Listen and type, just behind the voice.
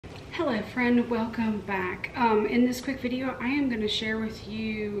Hello friend, welcome back. In this quick video I am going to share with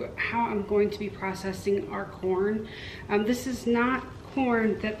you how I'm going to be processing our corn. This is not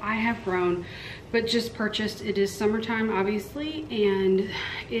corn that I have grown but just purchased. It is summertime obviously, and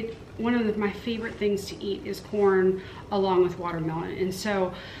one of my favorite things to eat is corn along with watermelon. And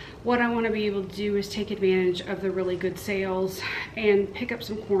so what I want to be able to do is take advantage of the really good sales and pick up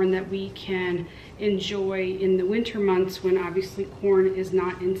some corn that we can enjoy in the winter months when obviously corn is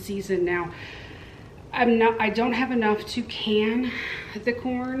not in season. Now, I don't have enough to can the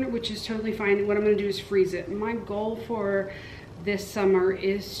corn, which is totally fine. What I'm going to do is freeze it. My goal for this summer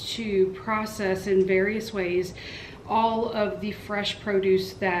is to process in various ways all of the fresh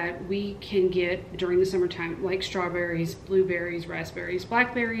produce that we can get during the summertime, like strawberries, blueberries, raspberries,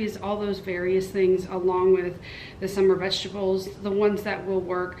 blackberries, all those various things, along with the summer vegetables, the ones that will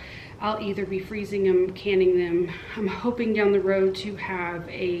work. I'll either be freezing them, canning them. I'm hoping down the road to have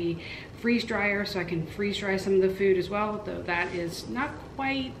a freeze dryer so I can freeze dry some of the food as well, though that is not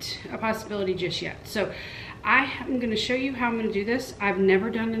quite a possibility just yet. So I am going to show you how I'm going to do this. I've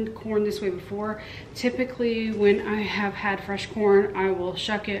never done corn this way before. Typically when I have had fresh corn, I will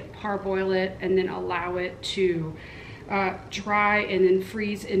shuck it, parboil it, and then allow it to dry and then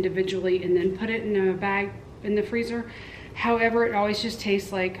freeze individually and then put it in a bag in the freezer. However, it always just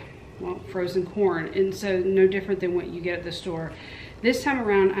tastes like, well, frozen corn, and so no different than what you get at the store. This time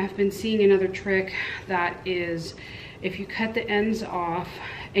around, I've been seeing another trick that is, if you cut the ends off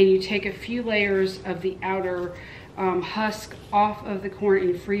and you take a few layers of the outer husk off of the corn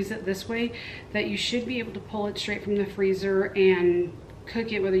and freeze it this way, that you should be able to pull it straight from the freezer and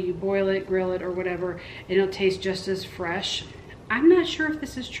cook it, whether you boil it, grill it, or whatever, and it'll taste just as fresh. I'm not sure if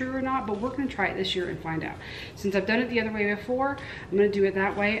this is true or not, but we're going to try it this year and find out. Since I've done it the other way before, I'm going to do it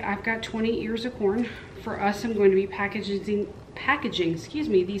that way. I've got 20 ears of corn. For us, I'm going to be packaging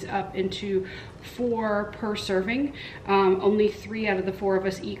these up into 4 per serving. Only 3 out of the 4 of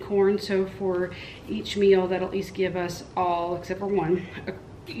us eat corn, so for each meal that'll at least give us all, except for one,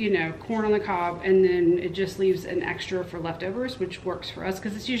 corn on the cob, and then it just leaves an extra for leftovers, which works for us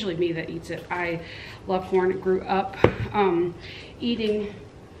because it's usually me that eats it. I love corn. Grew up eating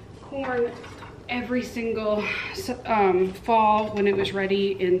corn every single fall when it was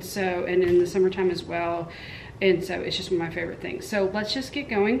ready, and in the summertime as well. And so it's just one of my favorite things. So let's just get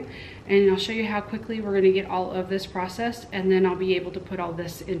going, and I'll show you how quickly we're going to get all of this processed, and then I'll be able to put all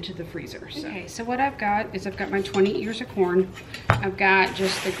this into the freezer. Okay, so what I've got is I've got my 20 ears of corn. I've got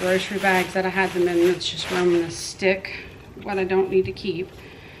just the grocery bags that I had them in. It's just where I'm going to stick what I don't need to keep.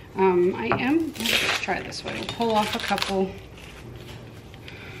 Let's try it this way. We'll pull off a couple.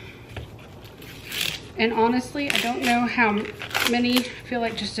 And honestly, I don't know how many. I feel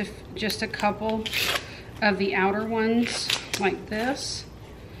like just a couple of the outer ones like this,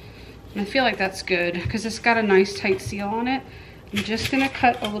 and I feel like that's good because it's got a nice tight seal on it. I'm just going to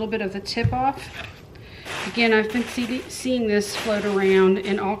cut a little bit of the tip off. Again, I've been seeing this float around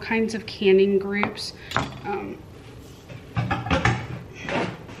in all kinds of canning groups.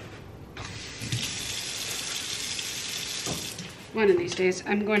 One of these days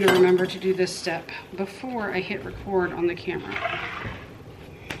I'm going to remember to do this step before I hit record on the camera.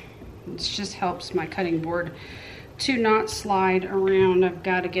 It just helps my cutting board to not slide around. I've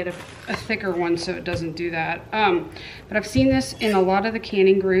got to get a thicker one so it doesn't do that. But I've seen this in a lot of the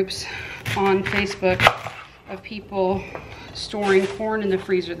canning groups on Facebook of people storing corn in the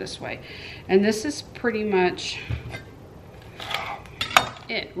freezer this way. And this is pretty much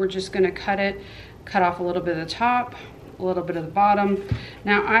it. We're just going to cut off a little bit of the top, a little bit of the bottom.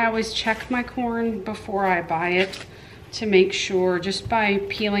 Now, I always check my corn before I buy it to make sure, just by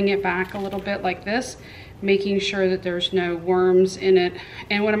peeling it back a little bit like this, making sure that there's no worms in it.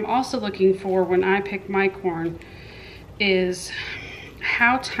 And what I'm also looking for when I pick my corn is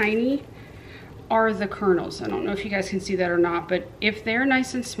how tiny are the kernels. I don't know if you guys can see that or not, but if they're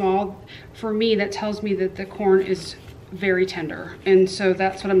nice and small, for me, that tells me that the corn is very tender. And so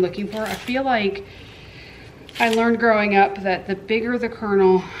that's what I'm looking for. I feel like I learned growing up that the bigger the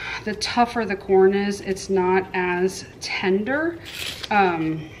kernel, the tougher the corn is. It's not as tender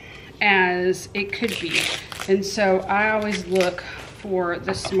as it could be. And so I always look for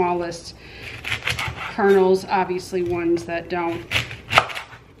the smallest kernels, obviously ones that don't,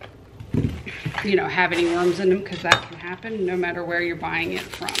 have any worms in them, because that can happen no matter where you're buying it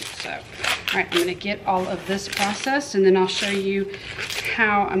from. So, all right, I'm going to get all of this processed, and then I'll show you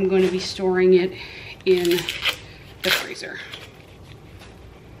how I'm going to be storing it in the freezer.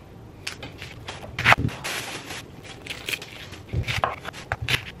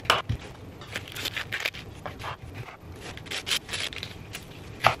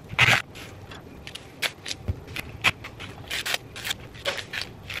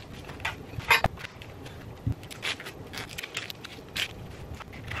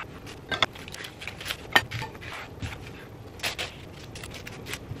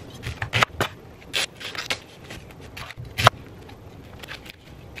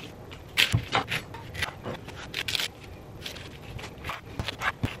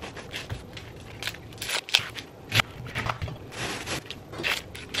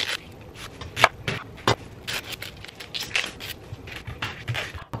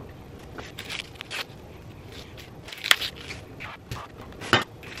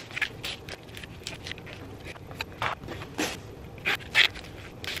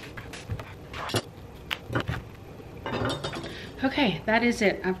 Okay, that is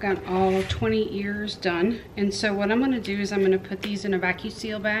it. I've got all 20 ears done. And so what I'm going to do is I'm going to put these in a vacuum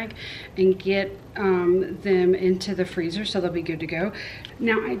seal bag and get them into the freezer so they'll be good to go.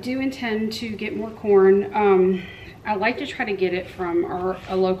 Now I do intend to get more corn. I like to try to get it from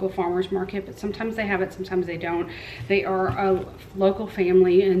a local farmer's market, but sometimes they have it, sometimes they don't. They are a local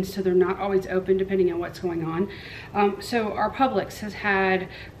family, and so they're not always open depending on what's going on. So our Publix has had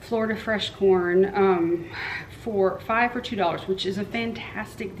Florida fresh corn for $5 for $2, which is a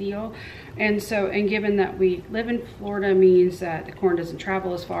fantastic deal. And so, and given that we live in Florida means that the corn doesn't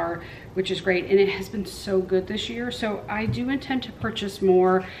travel as far, which is great. And it has been so good this year. So I do intend to purchase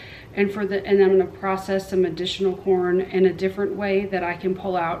more. And I'm going to process some additional corn in a different way that I can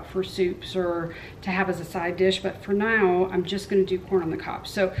pull out for soups or to have as a side dish. But for now, I'm just going to do corn on the cob.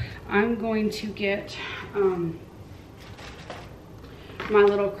 So I'm going to get my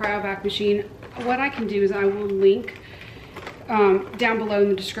little cryovac machine. What I can do is I will link down below in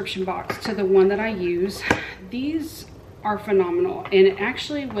the description box to the one that I use. These are phenomenal, and it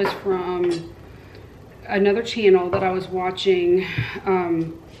actually was from another channel that I was watching.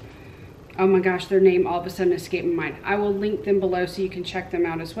 Oh my gosh, their name all of a sudden escaped my mind. I will link them below so you can check them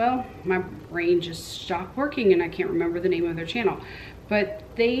out as well. My brain just stopped working and I can't remember the name of their channel. But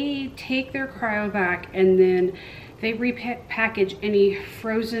they take their cryovac and then they repackage any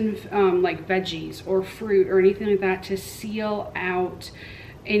frozen like veggies or fruit or anything like that to seal out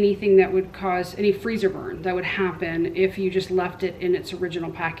anything that would cause any freezer burn that would happen if you just left it in its original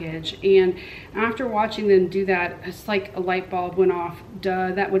package. And after watching them do that, it's like a light bulb went off.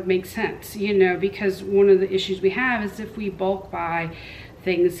 Duh, that would make sense, you know, because one of the issues we have is if we bulk buy,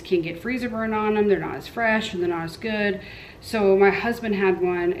 things can get freezer burn on them. They're not as fresh and they're not as good. So my husband had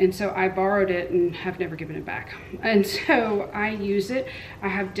one, and so I borrowed it and have never given it back. And so I use it. I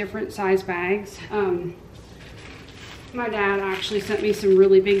have different size bags. My dad actually sent me some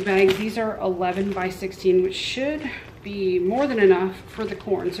really big bags. These are 11 by 16, which should be more than enough for the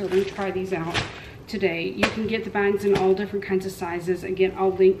corn. So we're going to try these out today. You can get the bags in all different kinds of sizes. Again,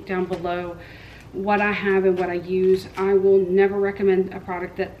 I'll link down below what I have and what I use. I will never recommend a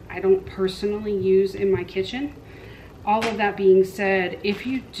product that I don't personally use in my kitchen. All of that being said, if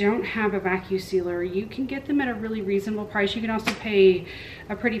you don't have a vacuum sealer, you can get them at a really reasonable price. You can also pay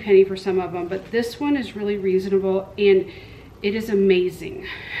a pretty penny for some of them, but this one is really reasonable and it is amazing.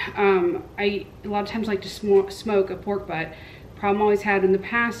 I a lot of times like to smoke a pork butt. Problem I always had in the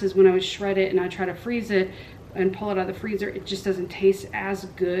past is when I would shred it and I try to freeze it and pull it out of the freezer, it just doesn't taste as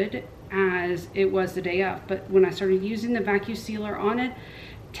good as it was the day of. But when I started using the vacuum sealer on it,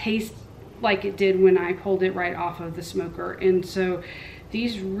 tastes like it did when I pulled it right off of the smoker. And so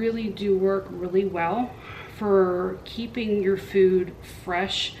these really do work really well for keeping your food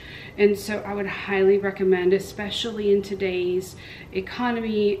fresh. And so I would highly recommend, especially in today's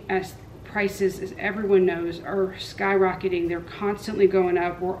economy, as prices, as everyone knows, are skyrocketing. They're constantly going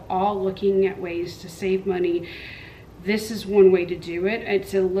up. We're all looking at ways to save money. This is one way to do it.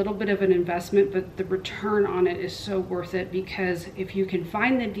 It's a little bit of an investment, but the return on it is so worth it, because if you can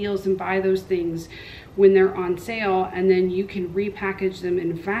find the deals and buy those things when they're on sale, and then you can repackage them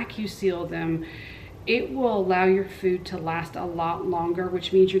and vacuum seal them, it will allow your food to last a lot longer,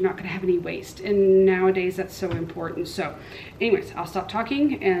 which means you're not going to have any waste. And nowadays that's so important. So anyways, I'll stop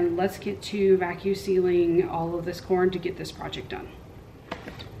talking and let's get to vacuum sealing all of this corn to get this project done.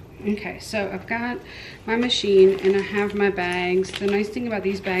 Okay, so I've got my machine and I have my bags. The nice thing about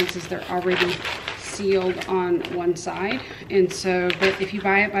these bags is they're already sealed on one side. And so, but if you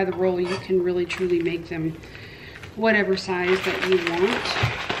buy it by the roll, you can really truly make them whatever size that you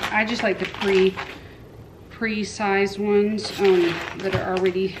want. I just like the pre-sized ones that are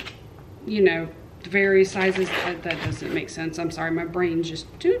already, you know, various sizes. That doesn't make sense. I'm sorry, my brain just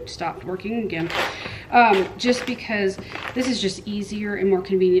stopped working again. Just because this is just easier and more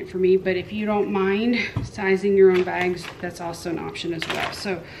convenient for me. But if you don't mind sizing your own bags, that's also an option as well.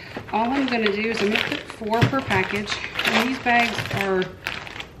 So all I'm going to do is I'm going to put 4 per package. And these bags are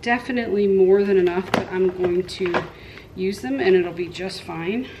definitely more than enough, but I'm going to use them and it'll be just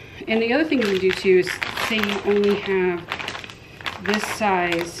fine. And the other thing you can do too is, say you only have this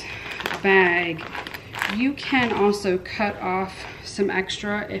size bag, you can also cut off some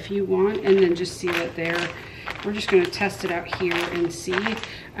extra if you want and then just seal it there. We're just going to test it out here and see.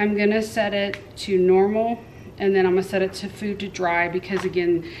 I'm going to set it to normal and then I'm going to set it to food to dry, because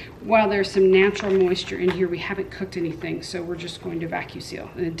again, while there's some natural moisture in here, we haven't cooked anything, so we're just going to vacuum seal.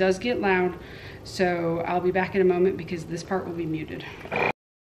 And it does get loud, so I'll be back in a moment because this part will be muted.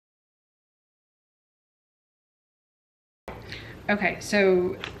 Okay,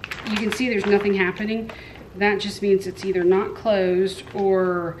 so you can see there's nothing happening. that just means it's either not closed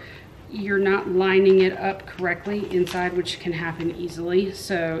or you're not lining it up correctly inside, which can happen easily.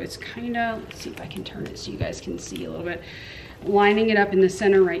 So it's kind of, let's see if I can turn it so you guys can see a little bit. Lining it up in the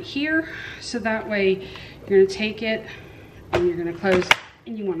center right here. So that way you're gonna take it and you're gonna close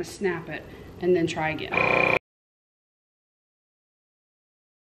and you wanna snap it and then try again.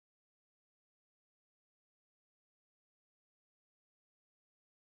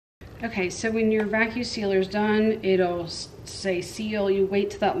 Okay, so when your vacuum sealer is done, it'll say seal. You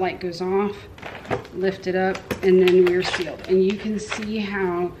wait till that light goes off, lift it up, and then we're sealed. And you can see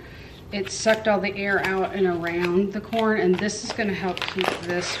how it sucked all the air out and around the corn, and this is gonna help keep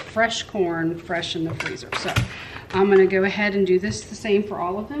this fresh corn fresh in the freezer. So I'm gonna go ahead and do this the same for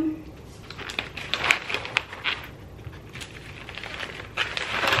all of them.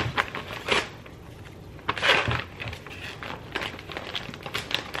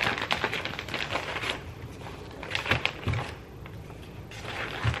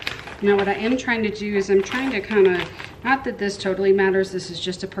 Now what I am trying to do is I'm trying to kind of, not that this totally matters, this is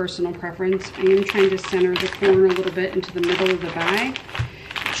just a personal preference. I am trying to center the corn a little bit into the middle of the bag,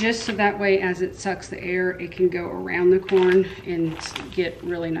 just so that way as it sucks the air, it can go around the corn and get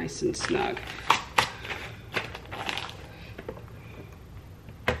really nice and snug.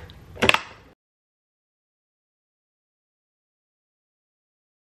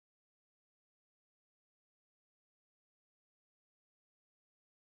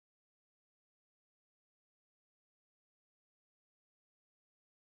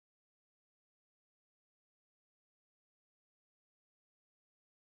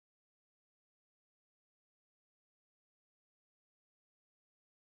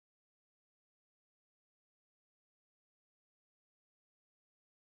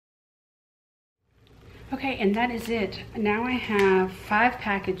 Okay, and that is it. Now I have 5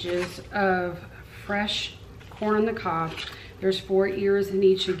 packages of fresh corn on the cob. There's 4 ears in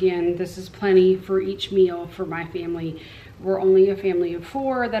each. Again, this is plenty for each meal for my family. We're only a family of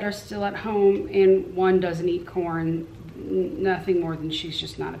 4 that are still at home, and 1 doesn't eat corn. Nothing more than she's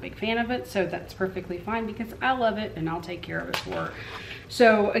just not a big fan of it. So that's perfectly fine because I love it and I'll take care of it for her.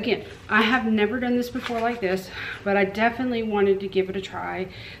 So again, I have never done this before like this, but I definitely wanted to give it a try.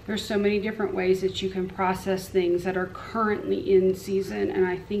 There's so many different ways that you can process things that are currently in season, and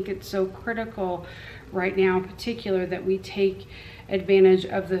I think it's so critical right now in particular that we take advantage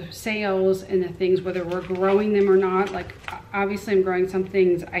of the sales and the things, whether we're growing them or not. Like obviously I'm growing some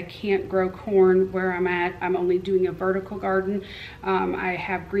things. I can't grow corn where I'm at. I'm only doing a vertical garden. I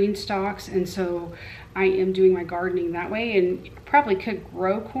have green stalks, and so I am doing my gardening that way, and probably could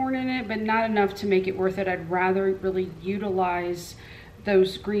grow corn in it, but not enough to make it worth it. I'd rather really utilize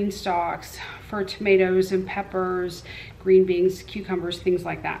those green stalks for tomatoes and peppers, green beans, cucumbers, things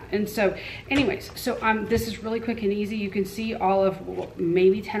like that. And so anyways, so this is really quick and easy. You can see all of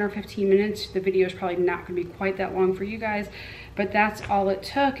maybe 10 or 15 minutes. The video is probably not gonna be quite that long for you guys, but that's all it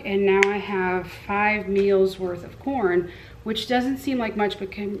took. And now I have 5 meals worth of corn, which doesn't seem like much,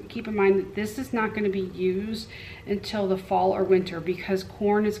 but keep in mind that this is not gonna be used until the fall or winter because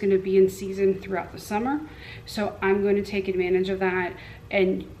corn is gonna be in season throughout the summer. So I'm going to take advantage of that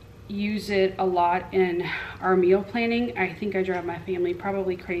and use it a lot in our meal planning. I think I drive my family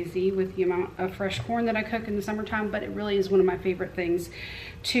probably crazy with the amount of fresh corn that I cook in the summertime, but it really is one of my favorite things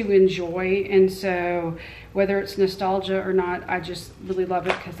to enjoy. And so whether it's nostalgia or not, I just really love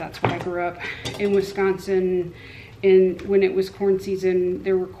it because that's where I grew up in Wisconsin. And when it was corn season,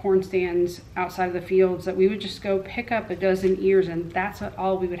 there were corn stands outside of the fields that we would just go pick up a dozen ears, and that's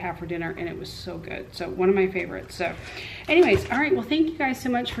all we would have for dinner, and it was so good. So one of my favorites. So anyways, all right, well, thank you guys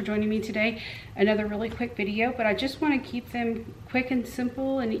so much for joining me today. Another really quick video, but I just want to keep them quick and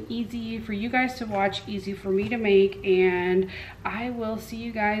simple and easy for you guys to watch, easy for me to make, and I will see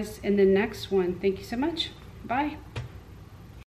you guys in the next one. Thank you so much. Bye.